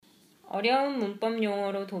어려운 문법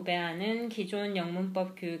용어로 도배하는 기존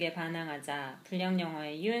영문법 교육에 반항하자.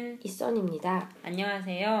 불량영어의 윤, 이선입니다.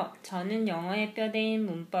 안녕하세요. 저는 영어의 뼈대인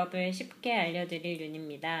문법을 쉽게 알려드릴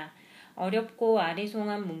윤입니다. 어렵고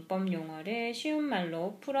아리송한 문법 용어를 쉬운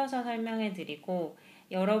말로 풀어서 설명해드리고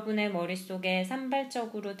여러분의 머릿속에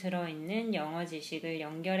산발적으로 들어있는 영어 지식을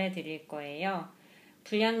연결해 드릴 거예요.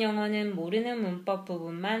 불량영어는 모르는 문법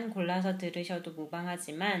부분만 골라서 들으셔도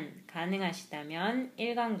무방하지만 가능하시다면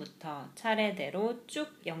 1강부터 차례대로 쭉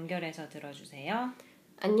연결해서 들어주세요.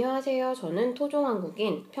 안녕하세요. 저는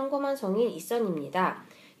토종한국인 평범한 성인 이선입니다.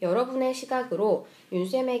 여러분의 시각으로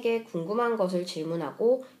윤쌤에게 궁금한 것을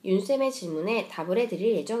질문하고 윤쌤의 질문에 답을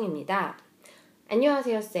해드릴 예정입니다.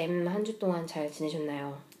 안녕하세요, 쌤. 한 주 동안 잘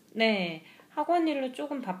지내셨나요? 네. 학원 일로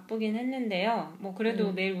조금 바쁘긴 했는데요.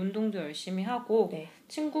 그래도 매일 운동도 열심히 하고 네.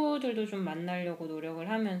 친구들도 좀 만나려고 노력을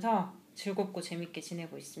하면서 즐겁고 재밌게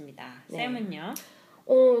지내고 있습니다. 네. 쌤은요?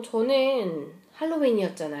 저는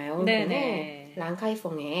할로윈이었잖아요. 홍콩에 네네.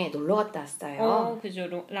 랑카이펑에 놀러 갔다 왔어요.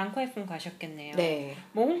 그죠. 랑카이풍 가셨겠네요. 네.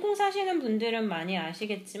 홍콩 사시는 분들은 많이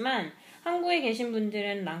아시겠지만 한국에 계신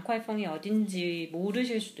분들은 랑카이펑이 어딘지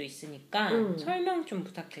모르실 수도 있으니까 설명 좀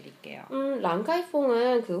부탁드릴게요.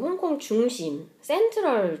 랑카이펑은 그 홍콩 중심,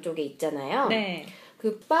 센트럴 쪽에 있잖아요. 네.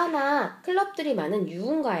 그 바나 클럽들이 많은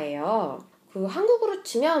유흥가예요. 그 한국으로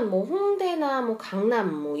치면 홍대나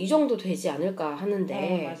강남 이 정도 되지 않을까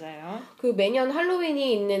하는데 맞아요. 그 매년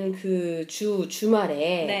할로윈이 있는 그 주말에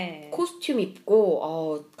네. 코스튬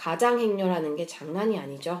입고 가장 행렬하는 게 장난이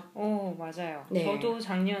아니죠. 맞아요. 네. 저도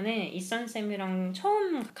작년에 이선쌤이랑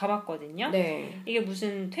처음 가봤거든요. 네. 이게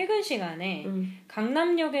무슨 퇴근 시간에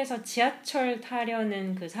강남역에서 지하철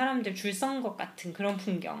타려는 그 사람들 줄 선 것 같은 그런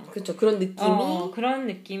풍경. 그렇죠. 그런 느낌이 그런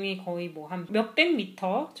느낌이 거의 한 몇백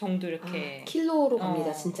미터 정도 이렇게 킬로로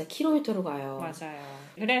갑니다. 진짜 킬로미터로 가요. 맞아요.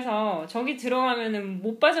 그래서 저기 들어가면은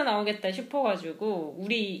못 빠져나오겠다 싶어가지고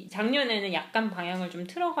우리 작년에는 약간 방향을 좀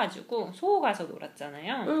틀어가지고 소호 가서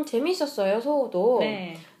놀았잖아요. 재밌었어요. 소호도.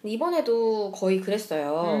 네. 이번에도 거의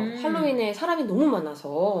그랬어요. 할로윈에 사람이 너무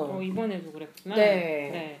많아서. 이번에도 그랬구나.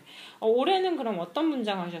 네. 올해는 그럼 어떤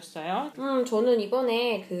분장 하셨어요? 저는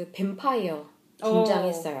이번에 그 뱀파이어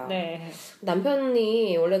분장했어요. 네.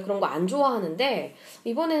 남편이 원래 그런 거 안 좋아하는데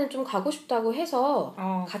이번에는 좀 가고 싶다고 해서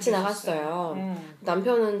같이 나갔어요.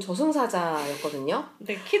 남편은 저승사자였거든요.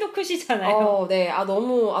 네, 키도 크시잖아요. 네.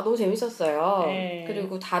 너무 재밌었어요. 네.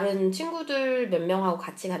 그리고 다른 친구들 몇 명하고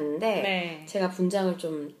같이 갔는데 네. 제가 분장을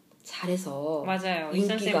좀 잘해서 맞아요.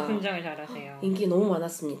 이선쌤 분장을 잘하세요. 인기 너무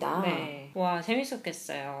많았습니다. 네. 와,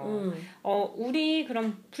 재밌었겠어요. 우리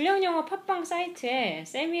그럼 불량영어 팟빵 사이트에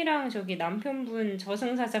쌤이랑 저기 남편분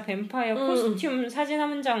저승사자 뱀파이어 코스튬 사진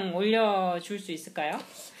한 장 올려줄 수 있을까요?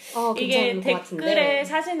 이게 댓글에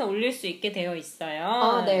사진을 올릴 수 있게 되어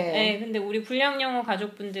있어요. 네. 네. 근데 우리 불량영어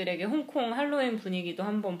가족분들에게 홍콩 할로윈 분위기도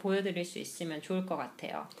한번 보여드릴 수 있으면 좋을 것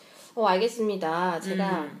같아요. 알겠습니다.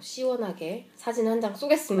 제가 시원하게 사진 한 장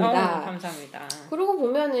쏘겠습니다. 감사합니다. 그러고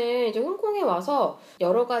보면은 이제 홍콩에 와서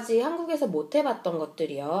여러 가지 한국에서 못 해봤던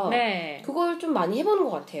것들이요. 네. 그걸 좀 많이 해보는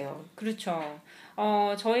것 같아요. 그렇죠.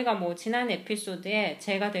 저희가 지난 에피소드에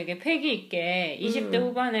제가 되게 패기 있게 20대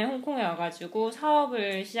후반에 홍콩에 와가지고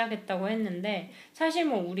사업을 시작했다고 했는데 사실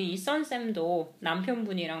우리 이선쌤도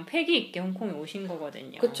남편분이랑 패기 있게 홍콩에 오신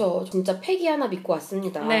거거든요. 그렇죠. 진짜 패기 하나 믿고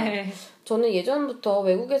왔습니다. 네. 저는 예전부터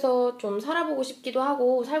외국에서 좀 살아보고 싶기도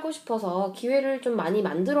하고 살고 싶어서 기회를 좀 많이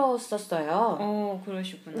만들었었어요.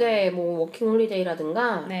 그러시구나. 네,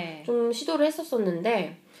 워킹홀리데이라든가 네. 좀 시도를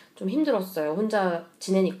했었었는데 좀 힘들었어요. 혼자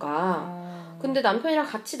지내니까. 근데 남편이랑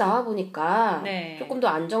같이 나와보니까 네. 조금 더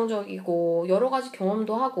안정적이고 여러 가지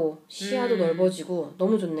경험도 하고 시야도 넓어지고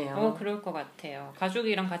너무 좋네요. 그럴 것 같아요.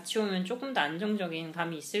 가족이랑 같이 오면 조금 더 안정적인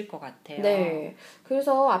감이 있을 것 같아요. 네.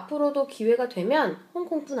 그래서 앞으로도 기회가 되면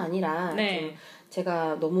홍콩뿐 아니라 네. 좀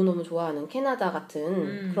제가 너무너무 좋아하는 캐나다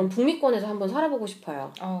같은 그런 북미권에서 한번 살아보고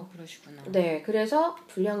싶어요. 그러시구나. 네. 그래서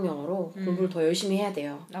불량영어로 공부를 더 열심히 해야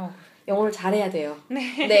돼요. 영어를 잘해야 돼요. 네.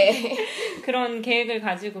 네. 그런 계획을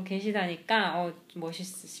가지고 계시다니까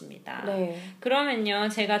멋있으십니다. 네. 그러면요,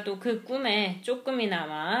 제가 또 그 꿈에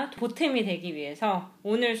조금이나마 보탬이 되기 위해서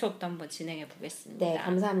오늘 수업도 한번 진행해 보겠습니다. 네,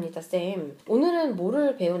 감사합니다, 쌤. 오늘은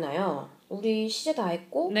뭐를 배우나요? 우리 시제 다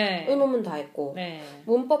했고, 네. 의문문 다 했고, 네.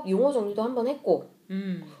 문법 용어 정리도 한번 했고,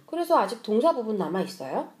 그래서 아직 동사 부분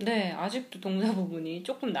남아있어요? 네, 아직도 동사 부분이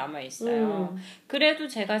조금 남아있어요. 그래도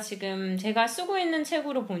제가 쓰고 있는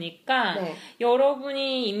책으로 보니까 네.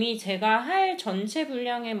 여러분이 이미 제가 할 전체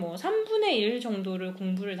분량의 뭐 3분의 1 정도를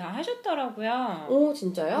공부를 다 하셨더라고요. 오,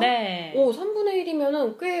 진짜요? 네. 오, 3분의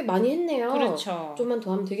 1이면은 꽤 많이 했네요. 그렇죠. 좀만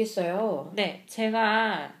더 하면 되겠어요. 네,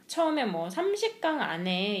 제가 처음에 뭐 30강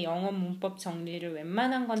안에 영어 문법 정리를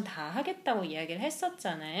웬만한 건 다 하겠다고 이야기를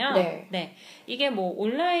했었잖아요. 네. 이게 뭐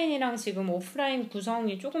온라인이랑 지금 오프라인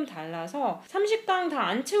구성이 조금 달라서 30강 다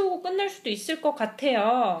안 채우고 끝낼 수도 있을 것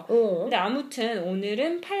같아요. 근데 아무튼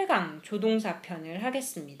오늘은 8강 조동사 편을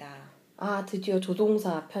하겠습니다. 아, 드디어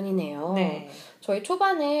조동사 편이네요. 네. 저희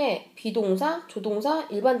초반에 비동사, 조동사,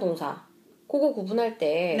 일반 동사 그거 구분할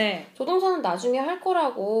때 조동사는 나중에 할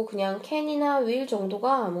거라고 그냥 can이나 will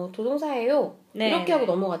정도가 뭐 조동사예요. 이렇게 하고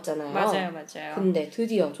넘어갔잖아요. 맞아요. 근데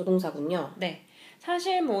드디어 조동사군요. 네.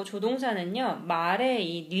 사실 뭐 조동사는요, 말의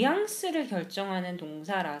이 뉘앙스를 결정하는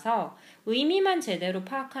동사라서 의미만 제대로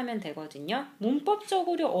파악하면 되거든요.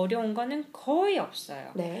 문법적으로 어려운 거는 거의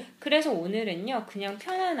없어요. 네. 그래서 오늘은요, 그냥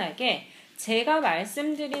편안하게 제가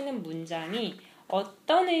말씀드리는 문장이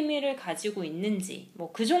어떤 의미를 가지고 있는지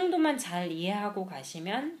뭐 그 정도만 잘 이해하고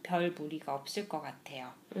가시면 별 무리가 없을 것 같아요.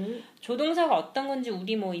 조동사가 어떤 건지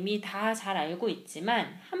우리 뭐 이미 다 잘 알고 있지만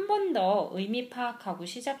한 번 더 의미 파악하고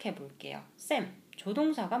시작해 볼게요. 쌤,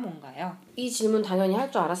 조동사가 뭔가요? 이 질문 당연히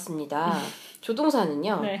할 줄 알았습니다.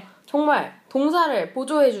 조동사는요. 네. 정말 동사를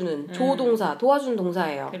보조해주는 조동사, 도와주는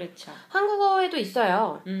동사예요. 그렇죠. 한국어에도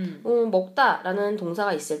있어요. 먹다라는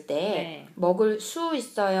동사가 있을 때 먹을 수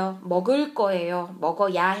있어요. 먹을 거예요.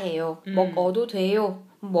 먹어야 해요. 먹어도 돼요.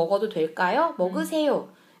 먹어도 될까요? 먹으세요.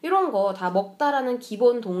 이런 거 다 먹다라는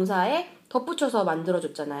기본 동사에 덧붙여서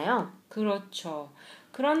만들어줬잖아요. 그렇죠.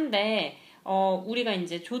 그런데 우리가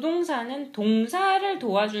이제 조동사는 동사를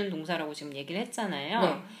도와주는 동사라고 지금 얘기를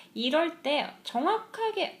했잖아요. 이럴 때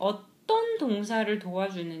정확하게 어떤 동사를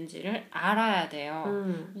도와주는지를 알아야 돼요.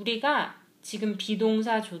 우리가 지금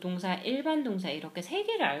비동사, 조동사, 일반 동사 이렇게 세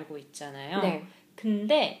개를 알고 있잖아요.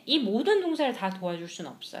 근데 이 모든 동사를 다 도와줄 수는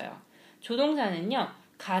없어요. 조동사는요,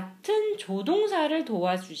 같은 조동사를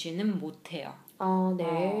도와주지는 못해요.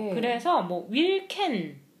 그래서 뭐 will,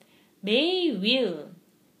 can, may, will,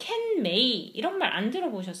 can, may 이런 말 안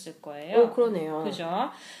들어보셨을 거예요. 그러네요. 그죠?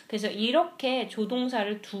 그래서 이렇게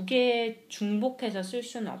조동사를 두 개 중복해서 쓸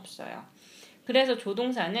수는 없어요. 그래서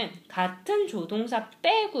조동사는 같은 조동사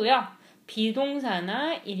빼고요.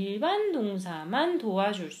 비동사나 일반 동사만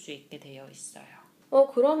도와줄 수 있게 되어 있어요.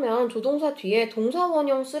 그러면 조동사 뒤에 동사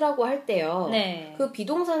원형 쓰라고 할 때요. 그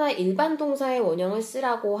비동사나 일반 동사의 원형을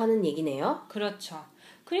쓰라고 하는 얘기네요. 그렇죠.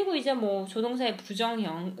 그리고 이제 뭐 조동사의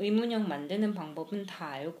부정형, 의문형 만드는 방법은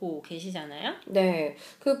다 알고 계시잖아요? 네.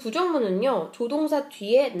 그 부정문은요. 조동사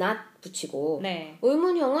뒤에 not 붙이고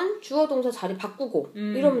의문형은 주어 동사 자리 바꾸고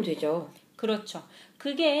이러면 되죠. 그렇죠.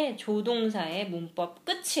 그게 조동사의 문법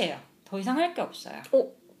끝이에요. 더 이상 할 게 없어요.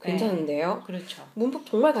 괜찮은데요? 그렇죠. 문법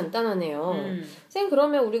정말 간단하네요. 쌤,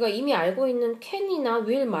 그러면 우리가 이미 알고 있는 can이나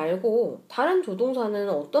will 말고 다른 조동사는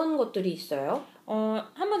어떤 것들이 있어요?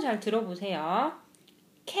 한번 잘 들어보세요.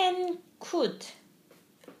 can, could,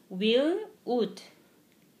 will, would,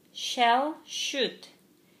 shall, should,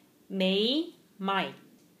 may, might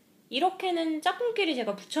이렇게는 짝꿍끼리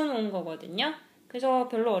제가 붙여놓은 거거든요. 그래서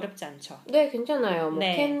별로 어렵지 않죠. 네, 괜찮아요.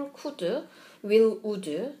 can, could, will,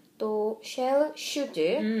 would, 또 shall, should,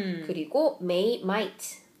 그리고 may,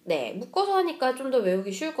 might. 네, 묶어서 하니까 좀 더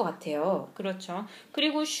외우기 쉬울 것 같아요. 그렇죠.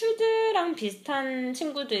 그리고 should랑 비슷한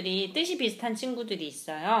친구들이, 뜻이 비슷한 친구들이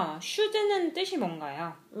있어요. should는 뜻이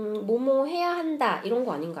뭔가요? 뭐뭐 해야 한다 이런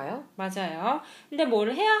거 아닌가요? 맞아요. 근데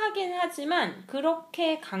뭘 해야 하긴 하지만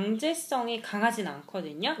그렇게 강제성이 강하진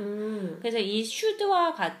않거든요. 그래서 이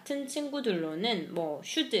should와 같은 친구들로는 뭐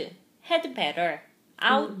should, had better,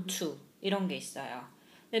 ought to 이런 게 있어요.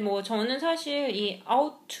 근데 뭐 저는 사실 이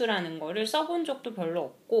ought to라는 거를 써본 적도 별로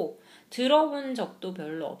없고 들어본 적도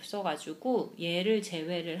별로 없어가지고 얘를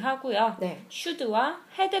제외를 하고요. should와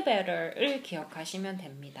had better를 기억하시면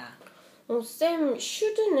됩니다. 쌤,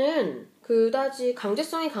 should는 그다지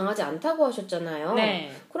강제성이 강하지 않다고 하셨잖아요.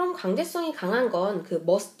 그럼 강제성이 강한 건 그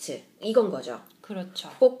must 이건 거죠. 그렇죠.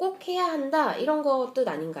 꼭 해야 한다 이런 거 뜻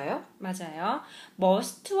아닌가요? 맞아요.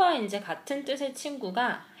 must와 이제 같은 뜻의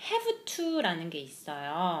친구가 have to라는 게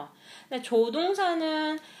있어요. 근데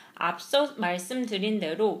조동사는 앞서 말씀드린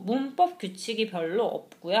대로 문법 규칙이 별로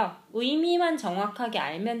없고요. 의미만 정확하게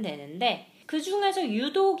알면 되는데 그 중에서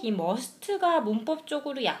유독 이 must가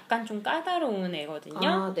문법적으로 약간 좀 까다로운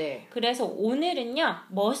애거든요. 그래서 오늘은요.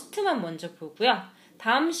 must만 먼저 보고요.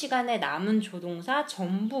 다음 시간에 남은 조동사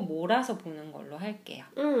전부 몰아서 보는 걸로 할게요.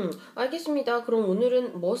 알겠습니다. 그럼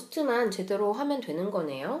오늘은 must만 제대로 하면 되는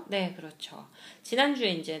거네요? 네, 그렇죠. 지난주에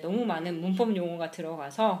이제 너무 많은 문법 용어가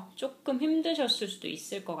들어가서 조금 힘드셨을 수도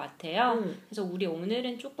있을 것 같아요. 그래서 우리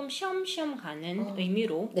오늘은 조금 쉬엄쉬엄 가는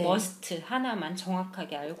의미로 네. must 하나만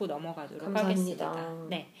정확하게 알고 넘어가도록 감사합니다. 하겠습니다.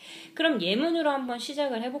 네, 그럼 예문으로 한번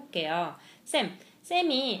시작을 해볼게요.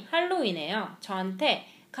 쌤이 할로윈에요. 저한테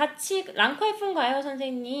같이 랑카이폰 가요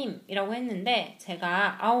선생님 이라고 했는데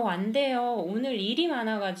제가 안 돼요. 오늘 일이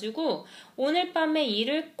많아가지고 오늘 밤에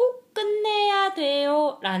일을 꼭 끝내야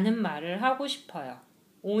돼요 라는 말을 하고 싶어요.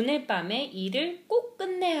 오늘 밤에 일을 꼭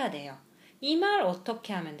끝내야 돼요. 이 말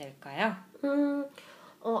어떻게 하면 될까요?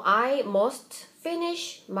 I must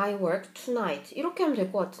finish my work tonight. 이렇게 하면 될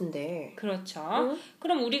것 같은데. 그렇죠.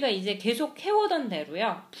 그럼 우리가 이제 계속 해오던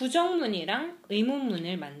대로요. 부정문이랑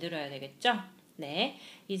의문문을 만들어야 되겠죠? 네,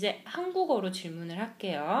 이제 한국어로 질문을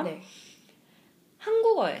할게요. 네.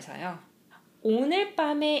 한국어에서요. 오늘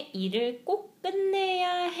밤에 일을 꼭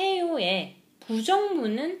끝내야 해요의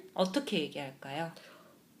부정문은 어떻게 얘기할까요?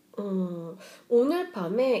 오늘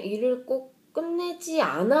밤에 일을 꼭 끝내지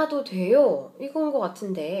않아도 돼요. 이건 것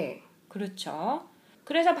같은데. 그렇죠.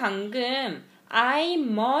 그래서 방금 I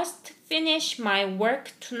must finish my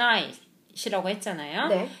work tonight 이라고 했잖아요.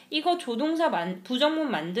 네. 이거 조동사 부정문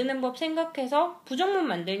만드는 법 생각해서 부정문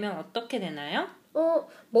만들면 어떻게 되나요?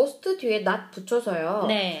 must 뒤에 not 붙여서요.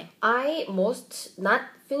 네. I must not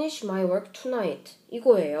finish my work tonight.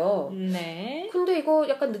 이거예요. 네. 근데 이거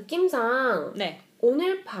약간 느낌상 네.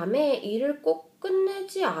 오늘 밤에 일을 꼭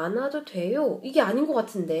끝내지 않아도 돼요. 이게 아닌 것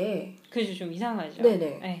같은데. 그죠, 좀 이상하죠.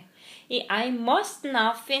 네네. 네. 이 I must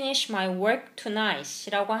not finish my work tonight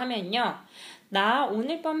이라고 하면요. 나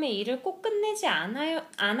오늘 밤에 일을 꼭 끝내지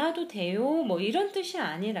않아도 돼요. 뭐 이런 뜻이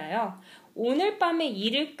아니라요. 오늘 밤에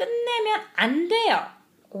일을 끝내면 안 돼요.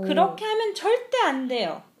 그렇게 하면 절대 안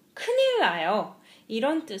돼요. 큰일 나요.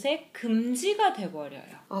 이런 뜻의 금지가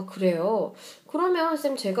돼버려요. 아, 그래요? 그러면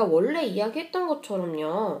쌤 제가 원래 이야기했던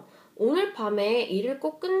것처럼요. 오늘 밤에 일을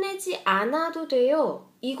꼭 끝내지 않아도 돼요.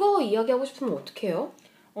 이거 이야기하고 싶으면 어떡해요?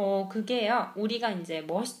 그게요. 우리가 이제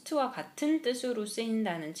must와 같은 뜻으로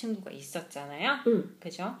쓰인다는 친구가 있었잖아요.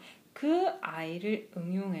 그죠? 그 아이를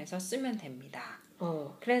응용해서 쓰면 됩니다.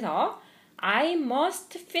 그래서 I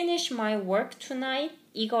must finish my work tonight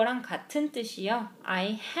이거랑 같은 뜻이요.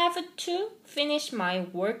 I have to finish my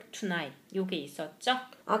work tonight. 요게 있었죠?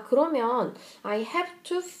 아, 그러면 I have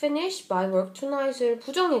to finish my work tonight을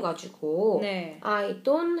부정해가지고 네. I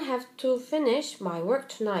don't have to finish my work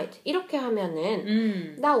tonight 이렇게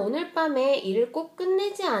하면은 나 오늘 밤에 일을 꼭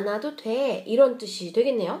끝내지 않아도 돼 이런 뜻이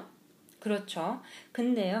되겠네요? 그렇죠.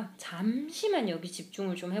 근데요, 잠시만 여기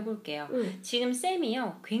집중을 좀 해볼게요. 지금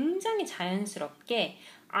쌤이요, 굉장히 자연스럽게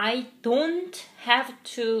I don't have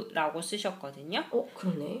to 라고 쓰셨거든요.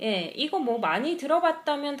 그러네. 예, 이거 뭐 많이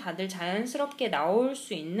들어봤다면 다들 자연스럽게 나올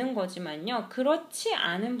수 있는 거지만요. 그렇지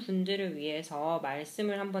않은 분들을 위해서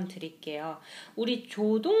말씀을 한번 드릴게요. 우리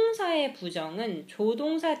조동사의 부정은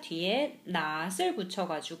조동사 뒤에 not을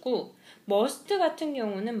붙여가지고 must 같은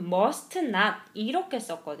경우는 must not 이렇게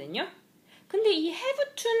썼거든요. 근데 이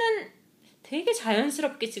have to는 되게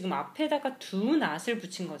자연스럽게 지금 앞에다가 do not을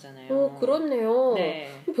붙인 거잖아요. 그렇네요.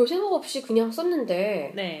 네. 별 생각 없이 그냥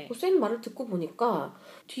썼는데 네. 쌤 말을 듣고 보니까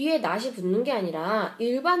뒤에 not이 붙는 게 아니라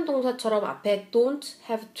일반 동사처럼 앞에 don't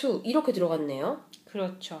have to 이렇게 들어갔네요.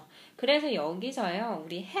 그렇죠. 그래서 여기서요,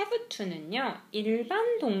 우리 have to는요,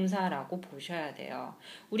 일반 동사라고 보셔야 돼요.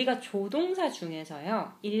 우리가 조동사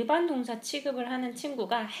중에서요, 일반 동사 취급을 하는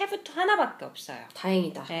친구가 have to 하나밖에 없어요.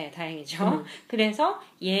 다행이다. 네, 다행이죠. 그래서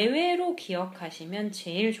예외로 기억하시면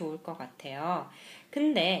제일 좋을 것 같아요.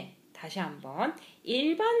 근데 다시 한번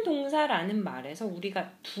일반 동사라는 말에서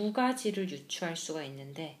우리가 두 가지를 유추할 수가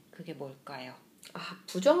있는데 그게 뭘까요?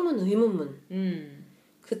 부정문, 의문문.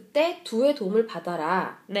 그때 두의 도움을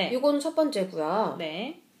받아라. 네. 이건 첫 번째고요.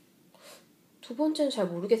 네. 두 번째는 잘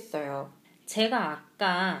모르겠어요. 제가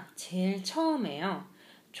아까 제일 처음에요.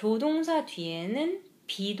 조동사 뒤에는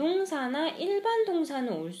비동사나 일반 동사는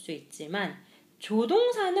올 수 있지만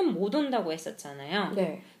조동사는 못 온다고 했었잖아요.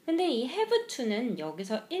 네. 근데 이 have to는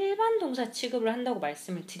여기서 일반 동사 취급을 한다고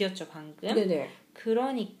말씀을 드렸죠, 방금. 네네.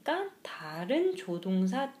 그러니까 다른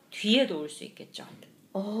조동사 뒤에도 올 수 있겠죠.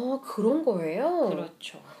 그런 거예요?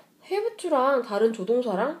 그렇죠. have to랑 다른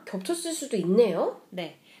조동사랑 겹쳤을 수도 있네요?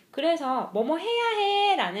 네. 그래서 뭐뭐 해야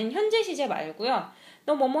해 라는 현재 시제 말고요.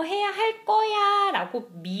 너 뭐뭐 해야 할 거야 라고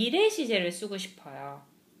미래 시제를 쓰고 싶어요.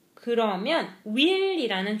 그러면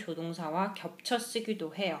will이라는 조동사와 겹쳐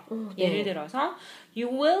쓰기도 해요. 네. 예를 들어서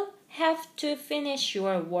You will have to finish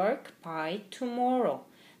your work by tomorrow.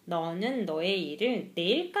 너는 너의 일을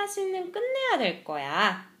내일까지는 끝내야 될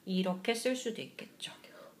거야. 이렇게 쓸 수도 있겠죠.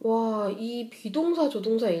 와, 이 비동사,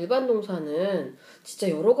 조동사, 일반 동사는 진짜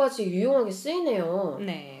여러 가지 유용하게 쓰이네요.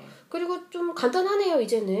 네. 그리고 좀 간단하네요,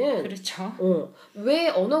 이제는. 그렇죠. 왜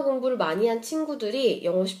언어 공부를 많이 한 친구들이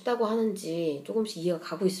영어 쉽다고 하는지 조금씩 이해가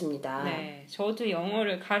가고 있습니다. 네. 저도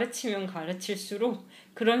영어를 가르치면 가르칠수록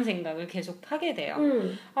그런 생각을 계속 하게 돼요.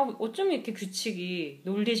 어쩜 이렇게 규칙이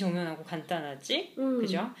논리 정연하고 간단하지?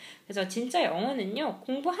 그죠? 그래서 진짜 영어는요,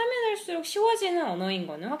 공부하면 할수록 쉬워지는 언어인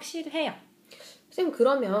거는 확실해요. 선생님,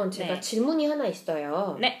 그러면 제가 네. 질문이 하나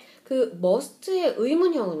있어요. 네. 그 must의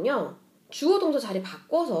의문형은요, 주어 동사 자리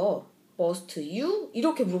바꿔서 must you?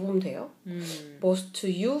 이렇게 물어보면 돼요. Must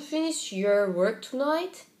you finish your work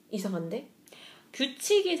tonight? 이상한데?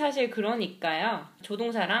 규칙이 사실 그러니까요.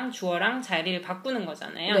 조동사랑 주어랑 자리를 바꾸는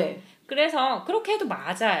거잖아요. 네. 그래서 그렇게 해도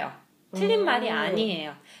맞아요. 틀린 말이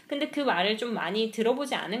아니에요. 근데 그 말을 좀 많이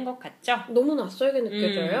들어보지 않은 것 같죠? 너무 낯설게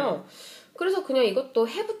느껴져요. 그래서 그냥 이것도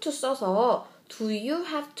have to 써서 Do you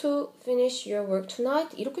have to finish your work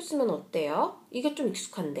tonight? 이렇게 쓰면 어때요? 이게 좀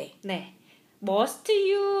익숙한데. 네. must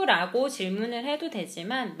you라고 질문을 해도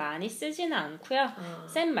되지만 많이 쓰지는 않고요.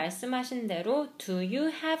 쌤 말씀하신 대로 do you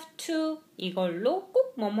have to 이걸로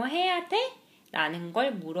꼭 뭐뭐 해야 돼? 라는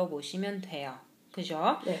걸 물어보시면 돼요.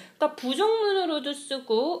 그죠? 네. 그러니까 부정문으로도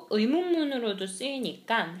쓰고 의문문으로도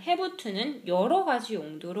쓰이니까 have to는 여러 가지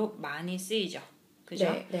용도로 많이 쓰이죠. 그죠?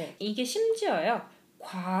 네, 네. 이게 심지어요.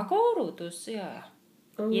 과거로도 쓰여요.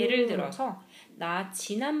 예를 들어서 나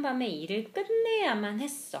지난밤에 일을 끝내야만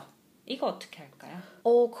했어. 이거 어떻게 할까요?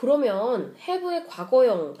 그러면 have의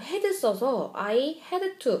과거형 had 써서 I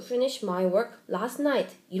had to finish my work last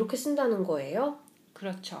night 이렇게 쓴다는 거예요?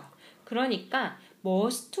 그렇죠. 그러니까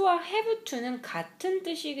must와 have to는 같은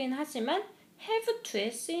뜻이긴 하지만 have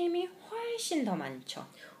to의 쓰임이 훨씬 더 많죠.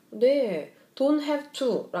 네. don't have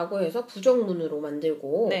to 라고 해서 부정문으로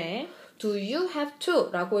만들고 네. do you have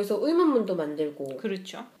to 라고 해서 의문문도 만들고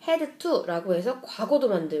그렇죠. had to 라고 해서 과거도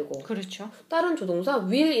만들고 그렇죠. 다른 조동사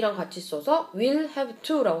will이랑 같이 써서 will have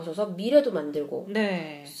to 라고 써서 미래도 만들고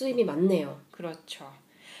네. 쓰임이 많네요. 그렇죠.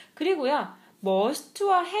 그리고요.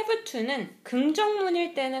 must와 have to는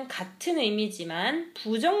긍정문일 때는 같은 의미지만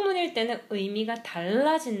부정문일 때는 의미가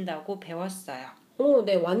달라진다고 배웠어요.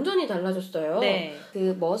 네, 완전히 달라졌어요. 네.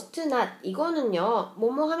 그 must not 이거는요,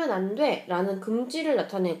 뭐뭐 하면 안 돼 라는 금지를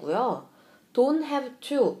나타내고요. don't have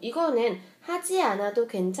to 이거는 하지 않아도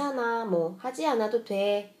괜찮아, 뭐 하지 않아도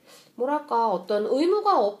돼, 뭐랄까 어떤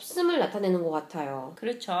의무가 없음을 나타내는 것 같아요.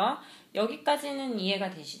 그렇죠. 여기까지는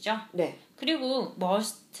이해가 되시죠? 네. 그리고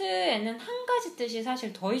must에는 한 가지 뜻이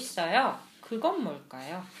사실 더 있어요. 그건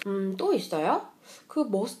뭘까요? 또 있어요? 그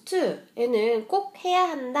must에는 꼭 해야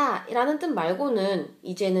한다 라는 뜻 말고는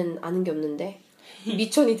이제는 아는 게 없는데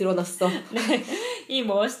미천이 드러났어. 네, 이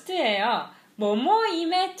must예요.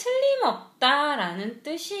 뭐뭐임에 틀림없다라는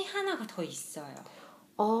뜻이 하나가 더 있어요.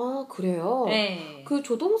 아, 그래요? 네. 그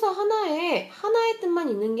조동사 하나의 뜻만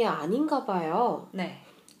있는 게 아닌가 봐요. 네.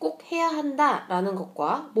 꼭 해야 한다 라는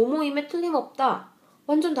것과 뭐뭐임에 틀림없다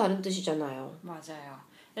완전 다른 뜻이잖아요.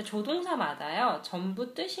 맞아요. 조동사마다요.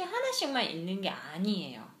 전부 뜻이 하나씩만 있는 게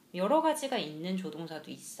아니에요. 여러 가지가 있는 조동사도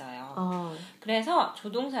있어요. 그래서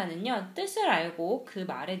조동사는요. 뜻을 알고 그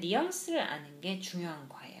말의 뉘앙스를 아는 게 중요한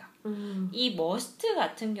거예요. 이 must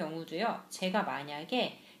같은 경우도요. 제가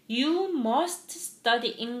만약에 You must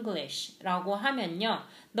study English 라고 하면요.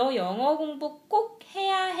 너 영어 공부 꼭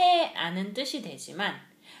해야 해 라는 뜻이 되지만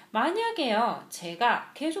만약에요.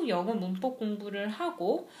 제가 계속 영어 문법 공부를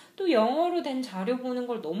하고 또 영어로 된 자료 보는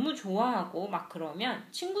걸 너무 좋아하고 막 그러면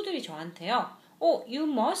친구들이 저한테요. You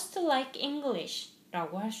must like English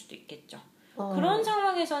라고 할 수도 있겠죠. 그런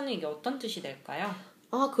상황에서는 이게 어떤 뜻이 될까요?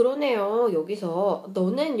 그러네요. 여기서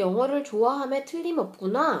너는 영어를 좋아함에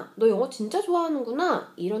틀림없구나. 너 영어 진짜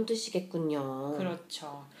좋아하는구나. 이런 뜻이겠군요.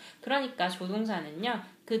 그렇죠. 그러니까 조동사는요.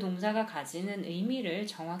 그 동사가 가지는 의미를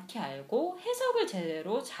정확히 알고 해석을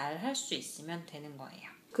제대로 잘 할 수 있으면 되는 거예요.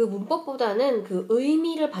 그 문법보다는 그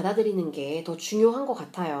의미를 받아들이는 게 더 중요한 것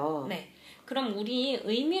같아요. 네. 그럼 우리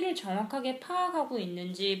의미를 정확하게 파악하고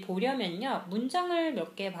있는지 보려면요. 문장을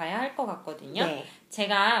몇 개 봐야 할 것 같거든요. 네.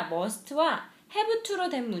 제가 must와 have to로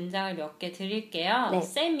된 문장을 몇 개 드릴게요. 네.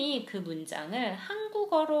 쌤이 그 문장을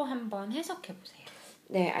한국어로 한번 해석해 보세요.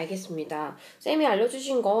 네, 알겠습니다. 쌤이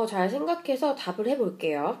알려주신 거 잘 생각해서 답을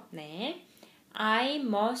해볼게요. 네. I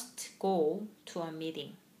must go to a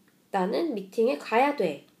meeting. 나는 미팅에 가야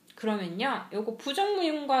돼. 그러면요. 요거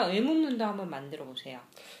부정문과 의문문도 한번 만들어 보세요.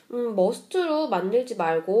 must로 만들지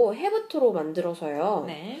말고 have to로 만들어서요.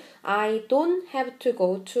 네. I don't have to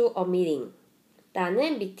go to a meeting.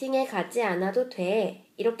 나는 미팅에 가지 않아도 돼.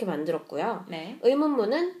 이렇게 만들었고요. 네.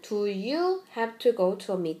 의문문은 Do you have to go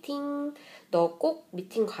to a meeting? 너 꼭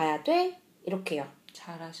미팅 가야 돼? 이렇게요.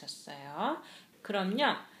 잘하셨어요. 그럼요.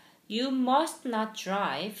 You must not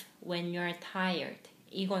drive when you're tired.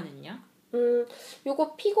 이거는요?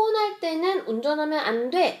 요거 피곤할 때는 운전하면 안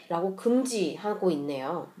돼! 라고 금지하고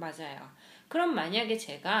있네요. 맞아요. 그럼 만약에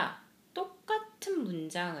제가 똑같은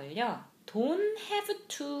문장을요. don't have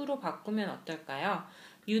to로 바꾸면 어떨까요?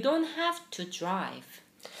 You don't have to drive.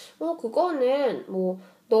 그거는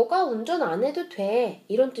너가 운전 안 해도 돼.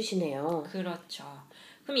 이런 뜻이네요. 그렇죠.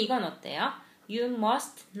 그럼 이건 어때요? You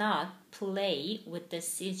must not play with the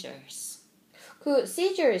scissors. 그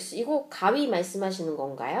scissors, 이거 가위 말씀하시는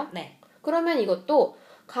건가요? 네. 그러면 이것도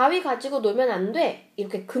가위 가지고 놀면 안 돼.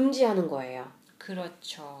 이렇게 금지하는 거예요.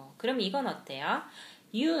 그렇죠. 그럼 이건 어때요?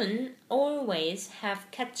 Yoon always have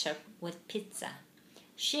ketchup with pizza.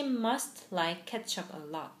 She must like ketchup a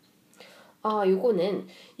lot. 요거는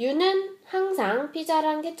유는 항상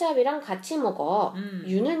피자랑 케첩이랑 같이 먹어.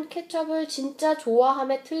 유는 케첩을 진짜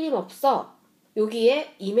좋아함에 틀림없어.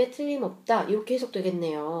 여기에 임에 틀림없다. 이렇게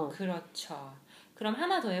해석되겠네요. 그렇죠. 그럼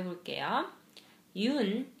하나 더 해볼게요.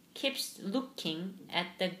 Yoon keeps looking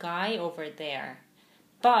at the guy over there.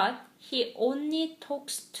 But he only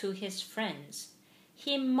talks to his friends.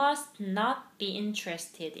 He must not be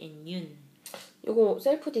interested in Yoon. 이거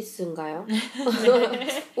셀프 디스인가요?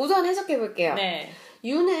 우선 해석해 볼게요. 네.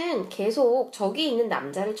 유는 계속 저기 있는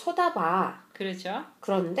남자를 쳐다봐. 그렇죠.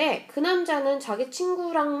 그런데 그 남자는 자기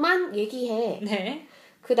친구랑만 얘기해. 네.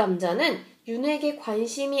 그 남자는 윤에게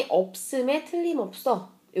관심이 없음에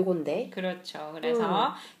틀림없어. 요건데. 그렇죠.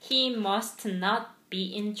 그래서 he must not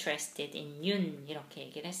be interested in Yoon 이렇게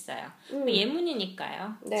얘기를 했어요.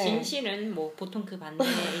 예문이니까요. 네. 진실은 뭐 보통 그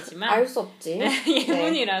반대이지만 알 수 없지.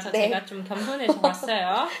 예문이라서 네. 제가 좀 겸손해져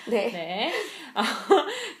봤어요. 네. 네.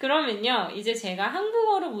 그러면요. 이제 제가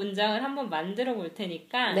한국어로 문장을 한번 만들어 볼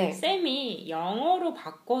테니까 네. 쌤이 영어로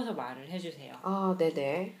바꿔서 말을 해주세요.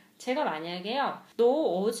 네네. 제가 만약에요. 너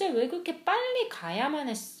어제 왜 그렇게 빨리 가야만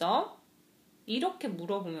했어? 이렇게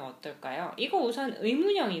물어보면 어떨까요? 이거 우선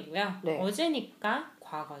의문형이고요. 네. 어제니까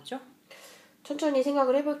과거죠. 천천히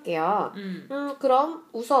생각을 해볼게요. 그럼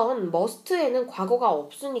우선 must에는 과거가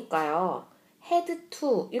없으니까요. had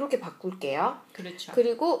to 이렇게 바꿀게요. 그렇죠.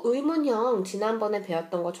 그리고 의문형 지난번에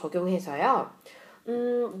배웠던 거 적용해서요.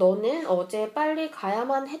 너는 어제 빨리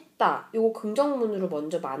가야만 했다. 요거 긍정문으로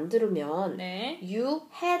먼저 만들면 네. You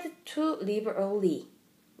had to leave early.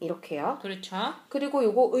 이렇게요. 그렇죠. 그리고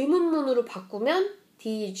요거 의문문으로 바꾸면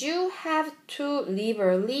Did you have to leave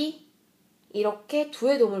early? 이렇게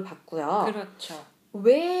두의 동을 받고요. 그렇죠.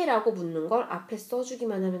 왜? 라고 묻는 걸 앞에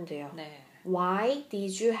써주기만 하면 돼요. 네. Why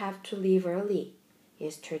did you have to leave early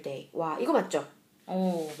yesterday? 와, 이거 맞죠?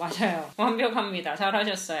 오, 맞아요. 완벽합니다.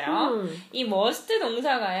 잘하셨어요. 이 must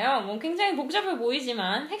동사가요. 뭐 굉장히 복잡해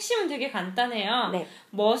보이지만 핵심은 되게 간단해요. 네.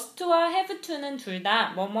 must와 have to는 둘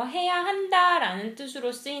다 뭐뭐 해야 한다라는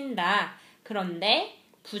뜻으로 쓰인다. 그런데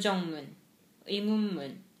부정문,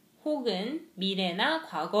 의문문, 혹은 미래나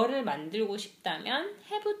과거를 만들고 싶다면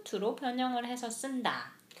have to로 변형을 해서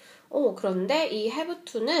쓴다. 그런데 이 have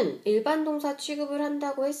to는 일반 동사 취급을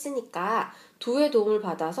한다고 했으니까 do의 도움을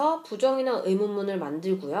받아서 부정이나 의문문을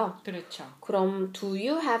만들고요. 그렇죠. 그럼 do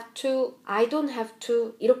you have to, I don't have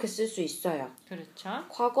to 이렇게 쓸 수 있어요. 그렇죠.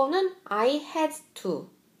 과거는 I had to,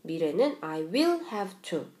 미래는 I will have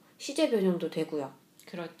to, 시제 변형도 되고요.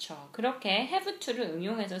 그렇죠. 그렇게 have to를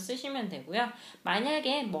응용해서 쓰시면 되고요.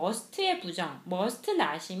 만약에 must의 부정, must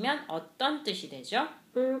not이면 어떤 뜻이 되죠?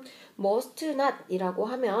 must not 이라고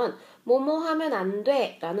하면 뭐뭐 하면 안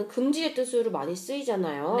돼 라는 금지의 뜻으로 많이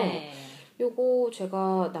쓰이잖아요. 네. 요거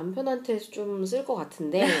제가 남편한테 좀 쓸 것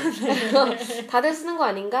같은데 다들 쓰는 거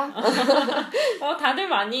아닌가? 다들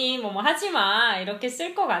많이 뭐뭐 하지 마 이렇게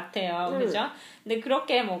쓸 것 같아요. 그죠? 근데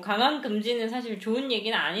그렇게 뭐 강한 금지는 사실 좋은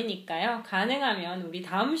얘기는 아니니까요. 가능하면 우리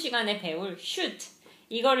다음 시간에 배울 should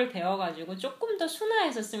이거를 배워가지고 조금 더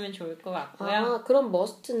순화해서 쓰면 좋을 것 같고요. 그럼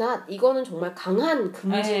must not 이거는 정말 강한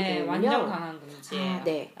금지군요. 네, 완전 강한 금지예요.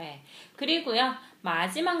 네. 네. 그리고요.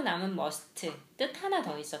 마지막 남은 must 뜻 하나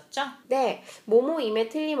더 있었죠? 네. 뭐뭐임에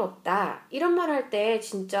틀림없다. 이런 말 할 때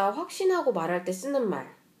진짜 확신하고 말할 때 쓰는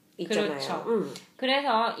말 있잖아요. 그렇죠.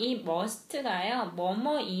 그래서 이 must가요.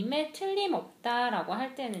 뭐뭐임에 틀림없다라고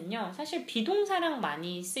할 때는요. 사실 비동사랑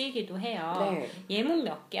많이 쓰이기도 해요. 네. 예문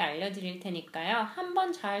몇 개 알려드릴 테니까요.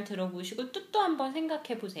 한번 잘 들어보시고 뜻도 한번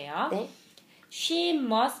생각해 보세요. 네. She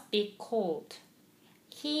must be cold.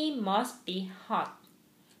 He must be hot.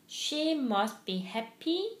 She must be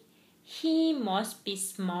happy. He must be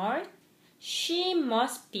smart. She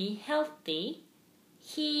must be healthy.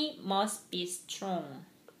 He must be strong.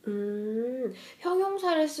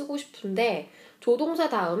 형용사를 쓰고 싶은데 조동사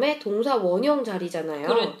다음에 동사 원형 자리잖아요.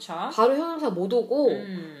 그렇죠. 바로 형용사 못 오고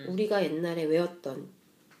우리가 옛날에 외웠던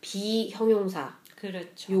비형용사.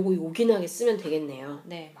 그렇죠. 요거 요긴하게 쓰면 되겠네요.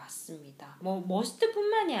 네, 맞습니다.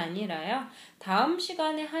 must뿐만이 아니라요. 다음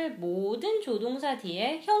시간에 할 모든 조동사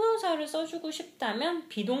뒤에 형용사를 써주고 싶다면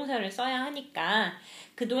비동사를 써야 하니까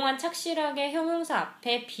그동안 착실하게 형용사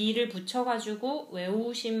앞에 be를 붙여가지고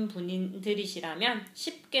외우신 분들이시라면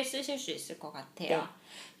쉽게 쓰실 수 있을 것 같아요. 네.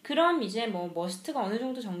 그럼 이제 must가 어느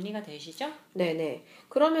정도 정리가 되시죠? 네네.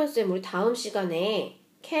 그러면 쌤 우리 다음 시간에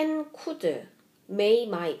can, could, may,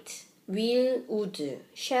 might, will, would,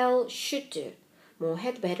 shall, should,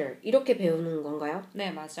 had better 이렇게 배우는 건가요?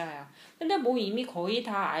 네, 맞아요. 근데 이미 거의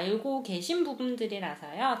다 알고 계신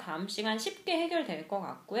부분들이라서요. 다음 시간 쉽게 해결될 것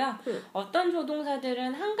같고요. 어떤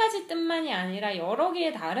조동사들은 한 가지 뜻만이 아니라 여러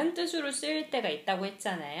개의 다른 뜻으로 쓰일 때가 있다고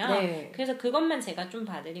했잖아요. 네. 그래서 그것만 제가 좀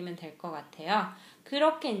봐드리면 될 것 같아요.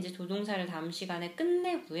 그렇게 이제 조동사를 다음 시간에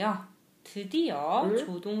끝내고요. 드디어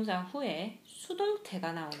조동사 후에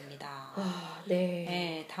수동태가 나옵니다. 네.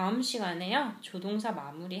 네, 다음 시간에요. 조동사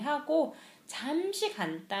마무리하고 잠시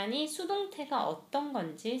간단히 수동태가 어떤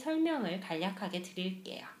건지 설명을 간략하게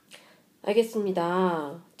드릴게요.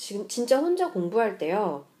 알겠습니다. 지금 진짜 혼자 공부할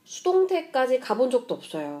때요. 수동태까지 가본 적도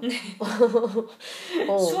없어요. 네.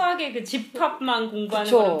 수학의 그 집합만 공부하는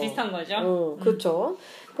그쵸. 거랑 비슷한 거죠? 그렇죠.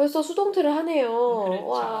 벌써 수동태를 하네요. 그렇죠.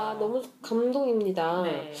 와, 너무 감동입니다.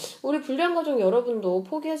 네. 우리 불량가족 여러분도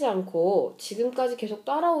포기하지 않고 지금까지 계속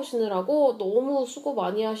따라오시느라고 너무 수고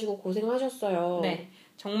많이 하시고 고생하셨어요. 네.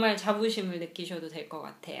 정말 자부심을 느끼셔도 될 것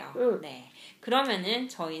같아요. 네. 그러면은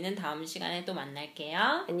저희는 다음 시간에 또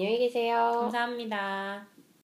만날게요. 안녕히 계세요. 감사합니다.